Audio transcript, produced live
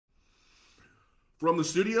From the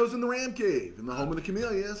studios in the Ram Cave, in the home of the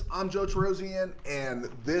Camellias, I'm Joe Tarosian, and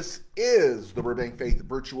this is the Burbank Faith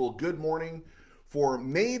Virtual Good Morning for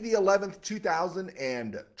May the 11th,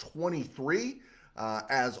 2023.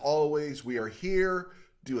 As always, we are here,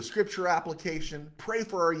 do a scripture application, pray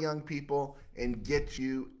for our young people, and get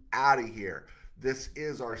you out of here. This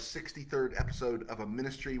is our 63rd episode of A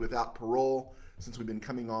Ministry Without Parole since we've been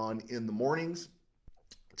coming on in the mornings.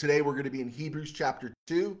 Today we're going to be in Hebrews chapter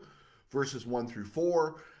 2. Verses 1 through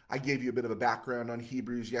 4. I gave you a bit of a background on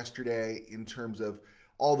Hebrews yesterday in terms of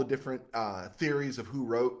all the different theories of who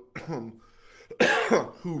wrote the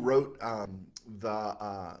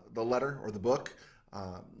letter or the book.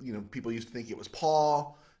 People used to think it was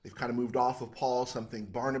Paul. They've kind of moved off of Paul. Some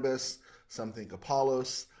think Barnabas. Some think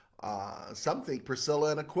Apollos. Some think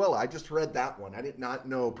Priscilla and Aquila. I just read that one. I did not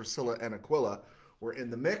know Priscilla and Aquila were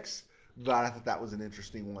in the mix, but I thought that was an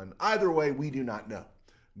interesting one. Either way, we do not know.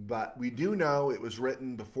 But we do know it was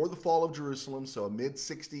written before the fall of Jerusalem, so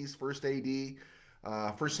mid-60s,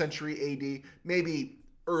 first century AD, maybe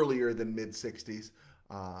earlier than mid-60s.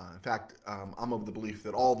 In fact, I'm of the belief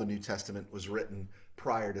that all the New Testament was written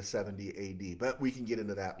prior to 70 AD, but we can get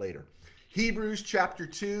into that later. Hebrews chapter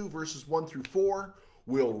 2, verses 1 through 4.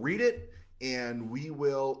 We'll read it, and we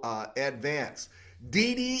will advance.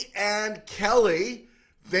 Dee Dee and Kelly,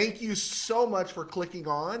 thank you so much for clicking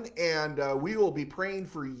on, and we will be praying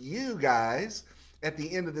for you guys at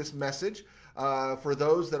the end of this message. For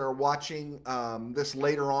those that are watching this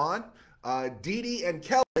later on, Dee Dee and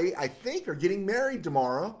Kelly, I think, are getting married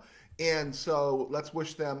tomorrow, and so let's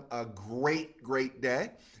wish them a great, great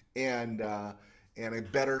day and a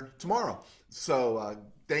better tomorrow. So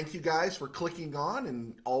thank you guys for clicking on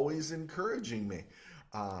and always encouraging me.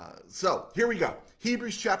 So here we go.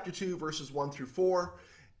 Hebrews chapter 2, verses 1 through 4.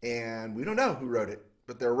 And we don't know who wrote it,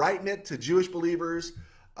 but they're writing it to Jewish believers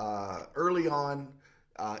early on,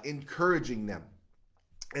 encouraging them.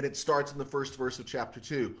 And it starts in the first verse of chapter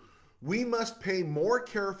 2. We must pay more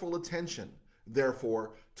careful attention,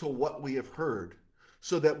 therefore, to what we have heard,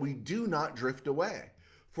 so that we do not drift away.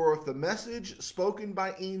 For if the message spoken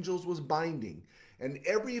by angels was binding, and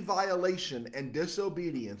every violation and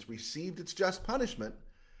disobedience received its just punishment,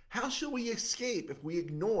 how shall we escape if we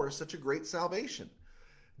ignore such a great salvation?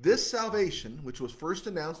 This salvation, which was first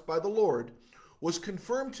announced by the Lord, was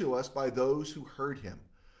confirmed to us by those who heard him.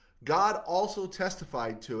 God also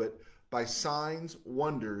testified to it by signs,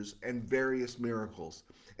 wonders, and various miracles,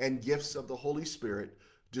 and gifts of the Holy Spirit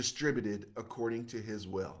distributed according to his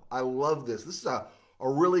will. I love this. This is a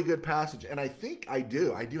really good passage, and I think I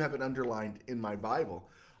do have it underlined in my Bible.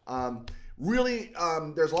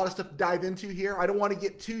 There's a lot of stuff to dive into here. I don't want to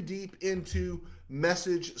get too deep into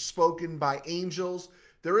message spoken by angels.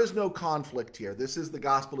 There is no conflict here. This is the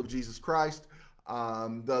gospel of Jesus Christ,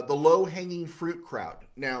 the low-hanging fruit crowd.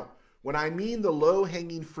 Now, when I mean the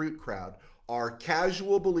low-hanging fruit crowd, are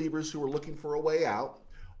casual believers who are looking for a way out,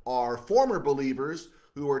 are former believers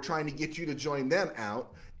who are trying to get you to join them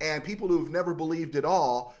out, and people who've never believed at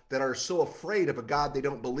all that are so afraid of a God they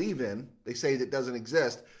don't believe in, they say that doesn't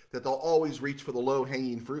exist, that they'll always reach for the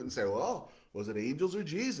low-hanging fruit and say, well, was it angels or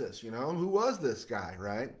Jesus? Who was this guy,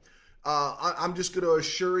 right? I'm just going to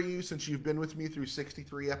assure you, since you've been with me through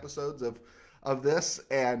 63 episodes of this,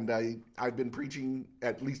 and I've been preaching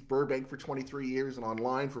at least Burbank for 23 years and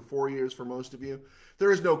online for 4 years for most of you,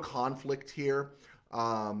 there is no conflict here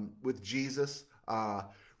with Jesus.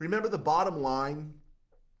 Remember the bottom line,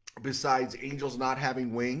 besides angels not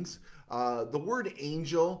having wings, the word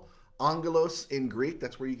angel, angelos in Greek,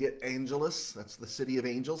 that's where you get Angeles, that's the city of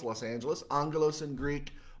angels, Los Angeles. Angelos in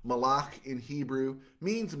Greek, malach in Hebrew,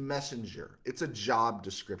 means messenger. It's a job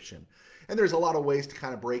description. And there's a lot of ways to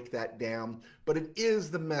kind of break that down, but it is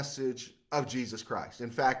the message of Jesus Christ. In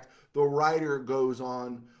fact, the writer goes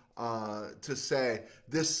on to say,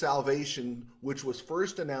 this salvation, which was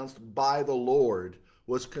first announced by the Lord,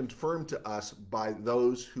 was confirmed to us by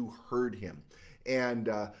those who heard him. And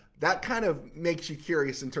that kind of makes you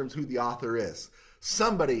curious in terms of who the author is.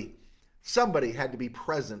 Somebody had to be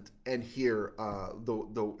present and hear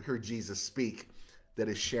Jesus speak that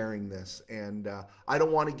is sharing this. And I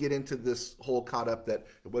don't want to get into this whole caught up that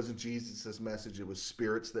it wasn't Jesus' message, it was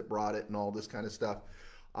spirits that brought it and all this kind of stuff.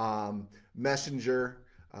 Messenger,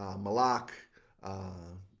 malach,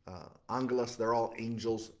 angelos, they're all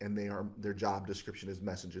angels, and their job description is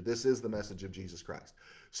messenger. This is the message of Jesus Christ.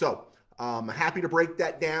 So I'm happy to break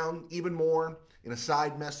that down even more in a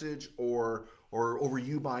side message or over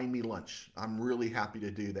you buying me lunch. I'm really happy to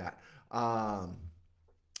do that.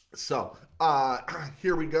 So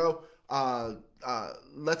here we go.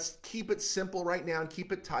 let's keep it simple right now and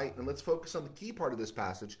keep it tight, and let's focus on the key part of this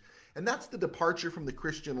passage, and that's the departure from the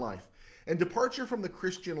Christian life. And departure from the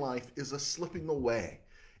Christian life is a slipping away.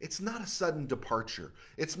 It's not a sudden departure.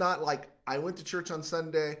 It's not like, I went to church on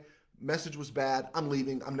Sunday, message was bad, I'm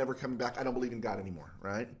leaving, I'm never coming back, I don't believe in God anymore,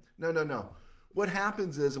 right? No, no, no. What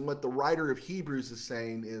happens is, and what the writer of Hebrews is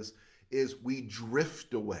saying is we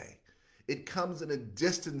drift away. It comes in a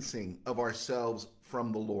distancing of ourselves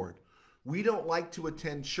from the Lord. We don't like to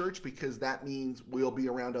attend church because that means we'll be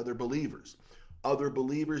around other believers. Other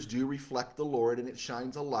believers do reflect the Lord, and it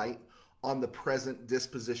shines a light on the present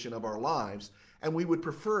disposition of our lives, and we would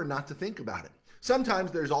prefer not to think about it.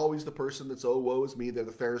 Sometimes there's always the person that's, oh, woe is me, they're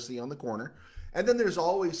the Pharisee on the corner. And then there's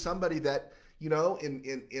always somebody that, you know,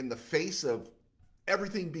 in the face of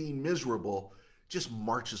everything being miserable, just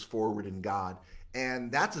marches forward in God.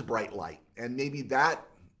 And that's a bright light. And maybe that,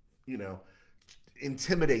 you know,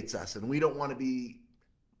 intimidates us, and we don't want to be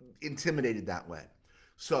intimidated that way.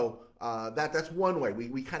 So that's one way.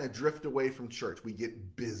 We kind of drift away from church. We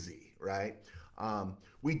get busy, right?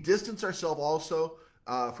 We distance ourselves also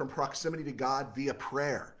from proximity to God via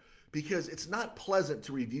prayer, because it's not pleasant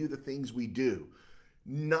to review the things we do,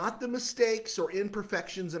 not the mistakes or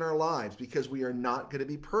imperfections in our lives, because we are not going to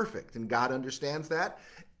be perfect, and God understands that.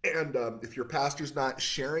 And if your pastor's not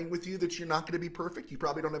sharing with you that you're not going to be perfect, you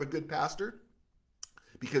probably don't have a good pastor,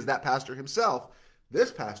 because that pastor himself,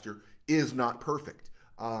 this pastor, is not perfect.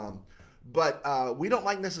 But we don't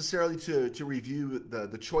like necessarily to review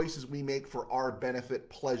the choices we make for our benefit,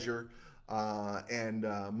 pleasure, and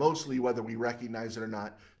mostly, whether we recognize it or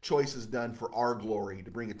not, choices done for our glory, to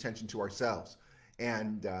bring attention to ourselves.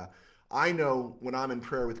 And I know when I'm in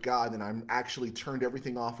prayer with God and I'm actually turned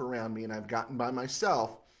everything off around me and I've gotten by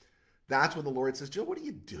myself, that's when the Lord says, Joe, what are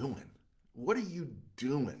you doing? What are you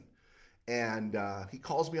doing? And he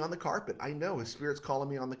calls me on the carpet. I know his Spirit's calling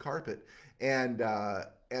me on the carpet. And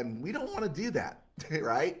we don't want to do that,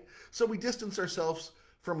 right? So we distance ourselves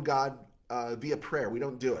from God via prayer. We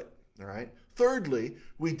don't do it, all right? Thirdly,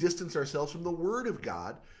 we distance ourselves from the Word of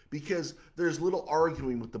God, because there's little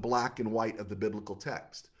arguing with the black and white of the biblical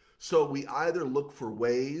text. So we either look for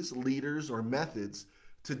ways, leaders, or methods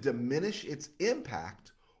to diminish its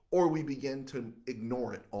impact, or we begin to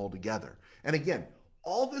ignore it altogether. And again,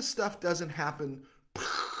 all this stuff doesn't happen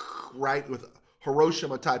right with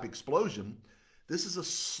Hiroshima type explosion. This is a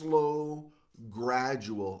slow,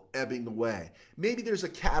 gradual ebbing away. Maybe there's a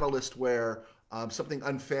catalyst where something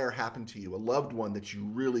unfair happened to you, a loved one that you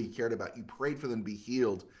really cared about. You prayed for them to be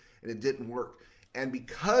healed and it didn't work. And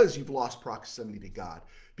because you've lost proximity to God,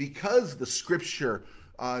 because the scripture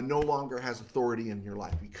no longer has authority in your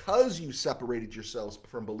life, because you separated yourselves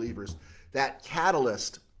from believers, that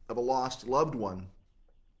catalyst of a lost loved one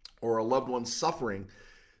or a loved one suffering,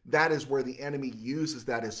 that is where the enemy uses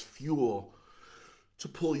that as fuel to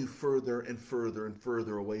pull you further and further and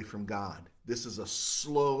further away from God. This is a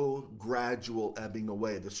slow, gradual ebbing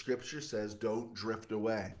away. The scripture says, don't drift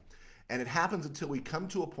away. And it happens until we come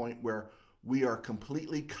to a point where we are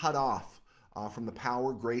completely cut off from the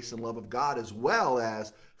power, grace, and love of God, as well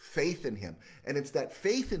as faith in him. And it's that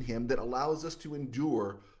faith in him that allows us to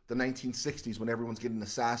endure the 1960s, when everyone's getting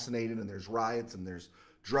assassinated and there's riots and there's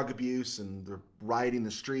drug abuse and they're rioting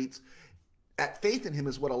the streets. That faith in him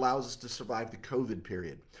is what allows us to survive the COVID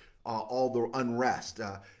period, all the unrest.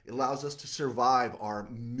 It allows us to survive our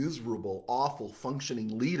miserable, awful,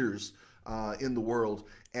 functioning leaders in the world,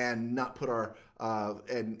 and not put our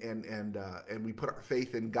and we put our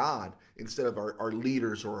faith in God instead of our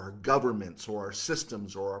leaders or our governments or our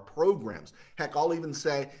systems or our programs. Heck, I'll even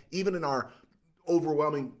say, even in our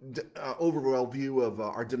overwhelming view of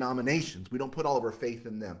our denominations, we don't put all of our faith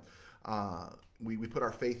in them. We put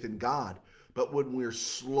our faith in God. But when we're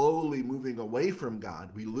slowly moving away from God,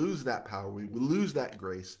 we lose that power, we lose that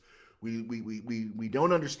grace, we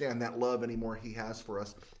don't understand that love anymore he has for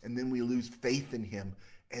us, and then we lose faith in him,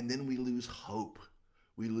 and then we lose hope.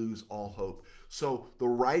 We lose all hope. So the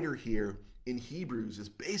writer here in Hebrews is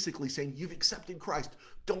basically saying, you've accepted Christ,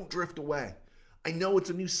 don't drift away. I know it's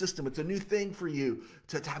a new system, it's a new thing for you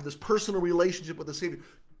to have this personal relationship with the Savior.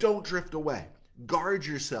 Don't drift away. Guard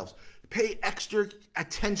yourselves. Pay extra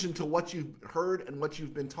attention to what you've heard and what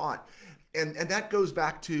you've been taught. And that goes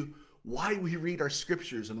back to why we read our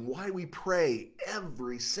scriptures and why we pray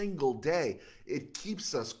every single day. It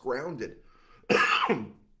keeps us grounded.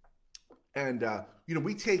 And,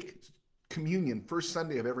 we take communion first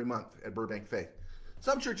Sunday of every month at Burbank Faith.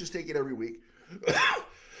 Some churches take it every week.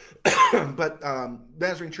 But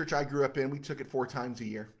Nazarene Church I grew up in, we took it 4 times a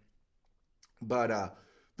year. But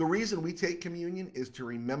The reason we take communion is to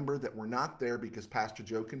remember that we're not there because Pastor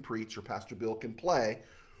Joe can preach or Pastor Bill can play,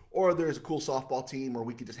 or there's a cool softball team, or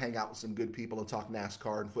we could just hang out with some good people and talk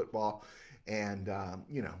NASCAR and football and,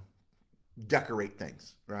 decorate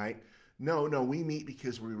things, right? No, we meet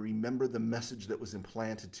because we remember the message that was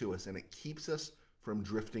implanted to us, and it keeps us from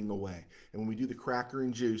drifting away. And when we do the cracker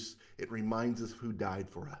and juice, it reminds us of who died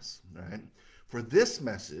for us, right? For this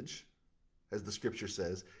message, as the scripture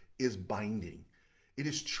says, is binding. It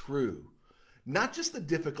is true. Not just the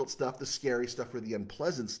difficult stuff, the scary stuff, or the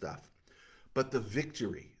unpleasant stuff, but the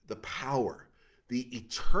victory, the power, the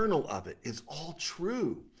eternal of it is all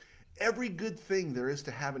true. Every good thing there is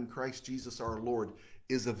to have in Christ Jesus our Lord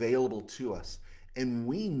is available to us. And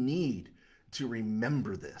we need to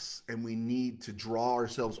remember this, and we need to draw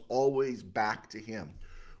ourselves always back to Him.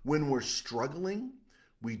 When we're struggling,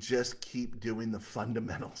 we just keep doing the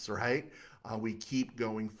fundamentals, right? We keep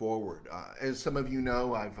going forward. As some of you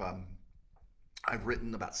know, I've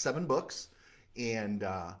written about 7 books, and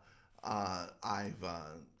I've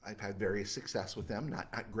had various success with them.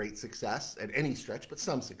 Not great success at any stretch, but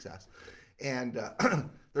some success. And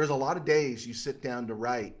there's a lot of days you sit down to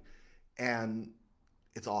write, and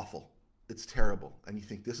it's awful. It's terrible. And you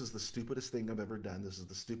think, this is the stupidest thing I've ever done. This is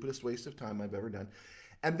the stupidest waste of time I've ever done.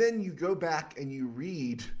 And then you go back and you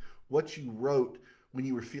read what you wrote when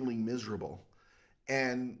you were feeling miserable.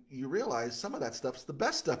 And you realize some of that stuff's the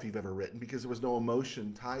best stuff you've ever written because there was no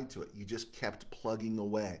emotion tied to it. You just kept plugging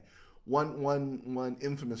away. One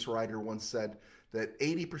infamous writer once said that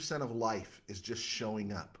 80% of life is just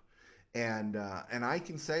showing up. And I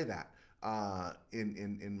can say that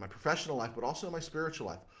in my professional life, but also in my spiritual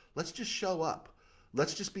life. Let's just show up.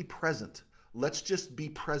 Let's just be present. Let's just be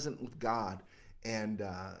present with God. And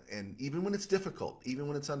even when it's difficult, even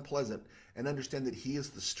when it's unpleasant, and understand that He is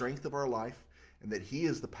the strength of our life, and that He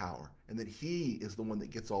is the power, and that He is the one that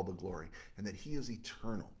gets all the glory, and that He is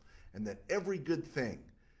eternal, and that every good thing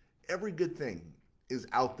is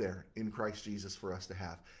out there in Christ Jesus for us to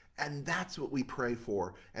have. And that's what we pray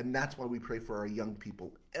for, and that's why we pray for our young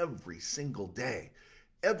people every single day.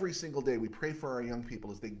 Every single day we pray for our young people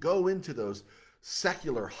as they go into those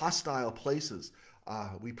secular, hostile places.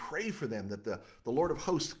 We pray for them that the Lord of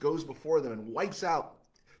hosts goes before them and wipes out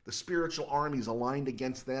the spiritual armies aligned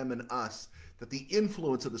against them and us, that the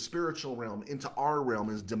influence of the spiritual realm into our realm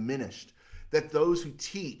is diminished, that those who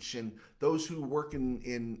teach and those who work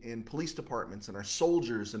in police departments and our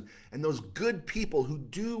soldiers and those good people who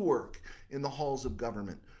do work in the halls of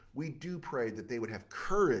government, we do pray that they would have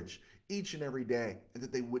courage each and every day and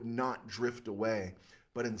that they would not drift away,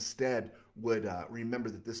 but instead would remember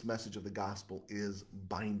that this message of the gospel is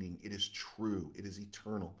binding. It is true. It is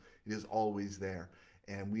eternal. It is always there.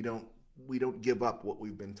 And we don't give up what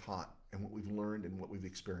we've been taught and what we've learned and what we've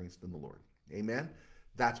experienced in the Lord. Amen?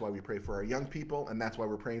 That's why we pray for our young people, and that's why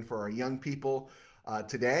we're praying for our young people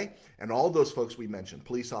today. And all those folks we mentioned,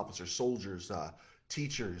 police officers, soldiers,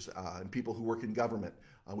 teachers, and people who work in government,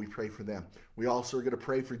 we pray for them. We also are going to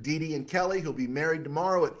pray for Dee Dee and Kelly, who'll be married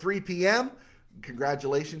tomorrow at 3 p.m.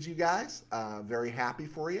 Congratulations, you guys. Very happy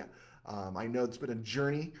for you. I know it's been a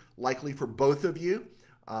journey, likely for both of you.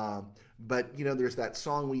 But, there's that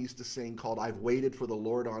song we used to sing called I've Waited for the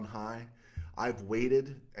Lord on High. I've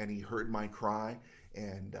waited, and He heard my cry.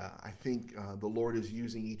 And I think the Lord is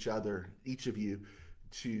using each of you,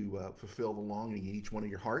 to fulfill the longing in each one of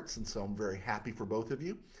your hearts. And so I'm very happy for both of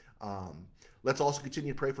you. Let's also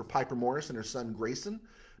continue to pray for Piper Morris and her son Grayson,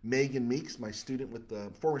 Megan Meeks, my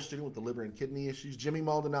former student with the liver and kidney issues, Jimmy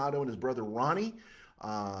Maldonado and his brother Ronnie.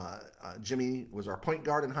 Jimmy was our point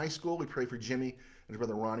guard in high school. We pray for Jimmy and his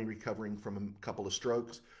brother Ronnie recovering from a couple of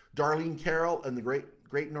strokes. Darlene Carroll and the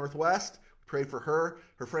Great Northwest. Pray for her.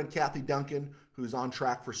 Her friend Kathy Duncan, who's on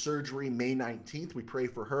track for surgery May 19th. We pray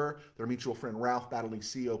for her. Their mutual friend Ralph battling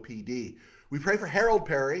COPD. We pray for Harold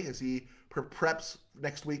Perry as he preps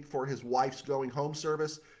next week for his wife's going home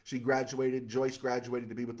service. Joyce graduated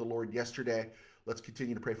to be with the Lord yesterday. Let's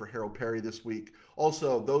continue to pray for Harold Perry this week.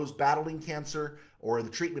 Also, those battling cancer or the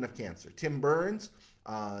treatment of cancer. Tim Burns,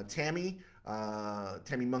 Tammy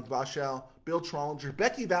Monk-Vachel, Bill Trollinger,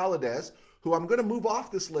 Becky Valadez, who I'm going to move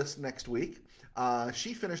off this list next week.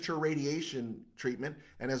 She finished her radiation treatment,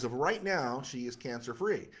 and as of right now, she is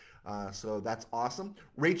cancer-free. So that's awesome.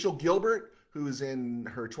 Rachel Gilbert, who is in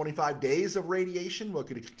her 25 days of radiation. We're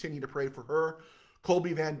going to continue to pray for her.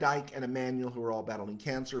 Colby Van Dyke and Emmanuel, who are all battling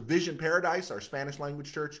cancer. Vision Paradise, our Spanish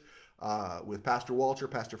language church, with Pastor Walter,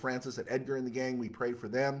 Pastor Francis, and Edgar and the gang. We pray for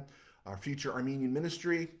them. Our future Armenian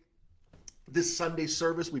ministry. This Sunday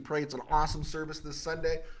service, we pray it's an awesome service this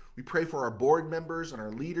Sunday. We pray for our board members and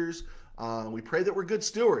our leaders We pray that we're good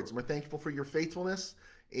stewards, and we're thankful for your faithfulness.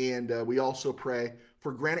 And we also pray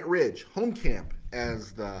for Granite Ridge Home Camp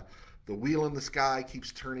as the wheel in the sky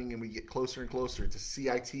keeps turning and we get closer and closer to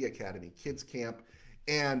CIT Academy, Kids Camp,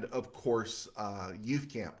 and of course Youth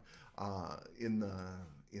Camp. In the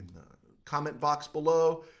comment box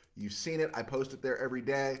below, you've seen it. I post it there every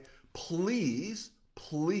day. Please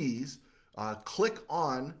click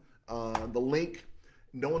on the link.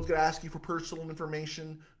 No one's going to ask you for personal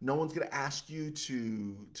information. No one's going to ask you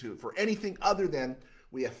for anything other than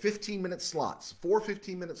we have 15-minute slots, 4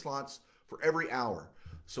 15-minute slots for every hour.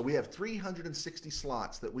 So we have 360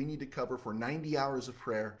 slots that we need to cover for 90 hours of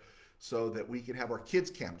prayer so that we can have our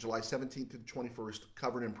kids camp, July 17th to the 21st,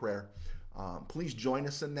 covered in prayer. Please join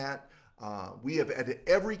us in that. We have had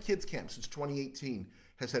every kids camp since 2018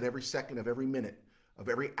 has had every second of every minute of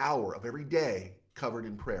every hour of every day covered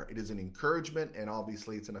in prayer. It is an encouragement, and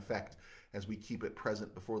obviously it's an effect as we keep it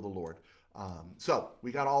present before the Lord. So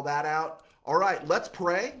we got all that out. All right, let's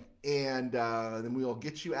pray, and then we'll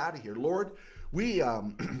get you out of here. Lord, we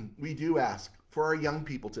do ask for our young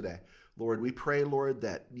people today. Lord, we pray, Lord,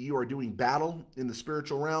 that you are doing battle in the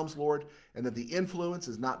spiritual realms, Lord, and that the influence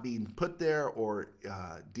is not being put there or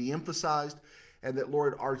de-emphasized, and that,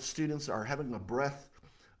 Lord, our students are having a breath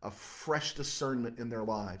of fresh discernment in their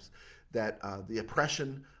lives, that the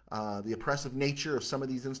oppressive nature of some of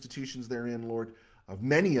these institutions they're in, Lord, of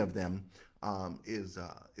many of them, is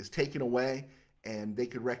taken away, and they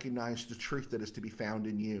could recognize the truth that is to be found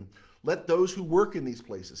in you. Let those who work in these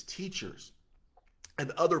places, teachers, and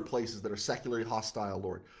other places that are secularly hostile,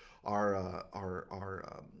 Lord, our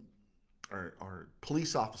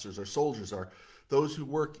police officers, our soldiers, those who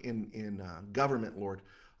work in government, Lord,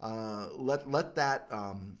 let that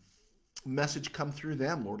message come through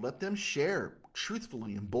them, Lord. Let them share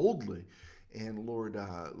truthfully and boldly, and Lord,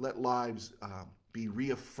 let lives be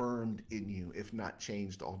reaffirmed in you, if not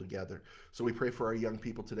changed altogether. So we pray for our young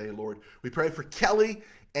people today, Lord. We pray for Kelly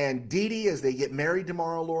and Dee Dee as they get married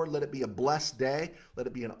tomorrow, Lord. Let it be a blessed day. Let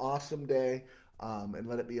it be an awesome day, and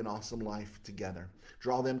let it be an awesome life together.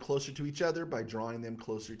 Draw them closer to each other by drawing them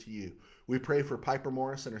closer to you. We pray for Piper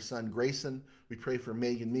Morris and her son Grayson. We pray for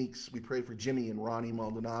Megan Meeks. We pray for Jimmy and Ronnie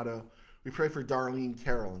Maldonado. We pray for Darlene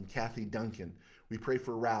Carroll and Kathy Duncan. We pray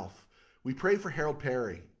for Ralph. We pray for Harold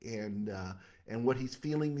Perry and what he's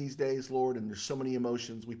feeling these days, Lord, and there's so many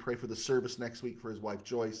emotions. We pray for the service next week for his wife,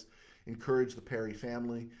 Joyce. Encourage the Perry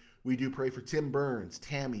family. We do pray for Tim Burns,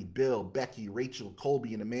 Tammy, Bill, Becky, Rachel,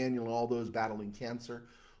 Colby, and Emmanuel, and all those battling cancer.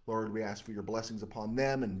 Lord, we ask for your blessings upon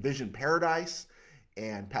them and Vision Paradise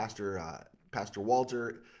and Pastor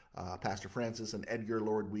Walter, Pastor Francis, and Edgar.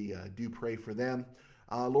 Lord, we do pray for them.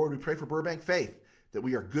 Lord, we pray for Burbank Faith, that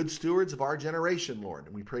we are good stewards of our generation, Lord.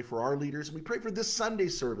 And we pray for our leaders, and we pray for this Sunday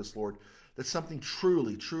service, Lord, that something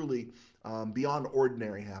truly beyond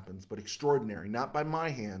ordinary happens, but extraordinary, not by my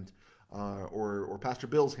hand or Pastor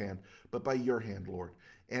Bill's hand, but by your hand, Lord.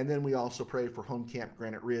 And then we also pray for Home Camp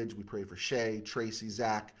Granite Ridge. We pray for Shay, Tracy,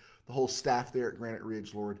 Zach, the whole staff there at Granite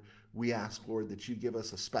Ridge, Lord. We ask, Lord, that you give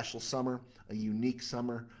us a special summer, a unique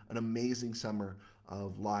summer, an amazing summer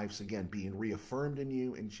of lives, again, being reaffirmed in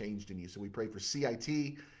you and changed in you. So we pray for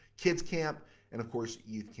CIT, Kids Camp, and of course,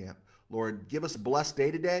 Youth Camp. Lord, give us a blessed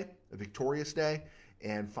day today, a victorious day,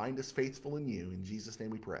 and find us faithful in you. In Jesus'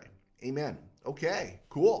 name we pray. Amen. Okay,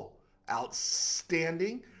 cool.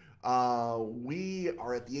 Outstanding. We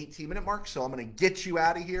are at the 18-minute mark, so I'm going to get you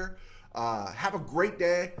out of here. Have a great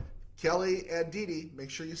day. Kelly and Dee Dee, make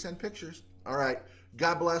sure you send pictures. All right.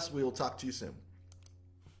 God bless. We will talk to you soon.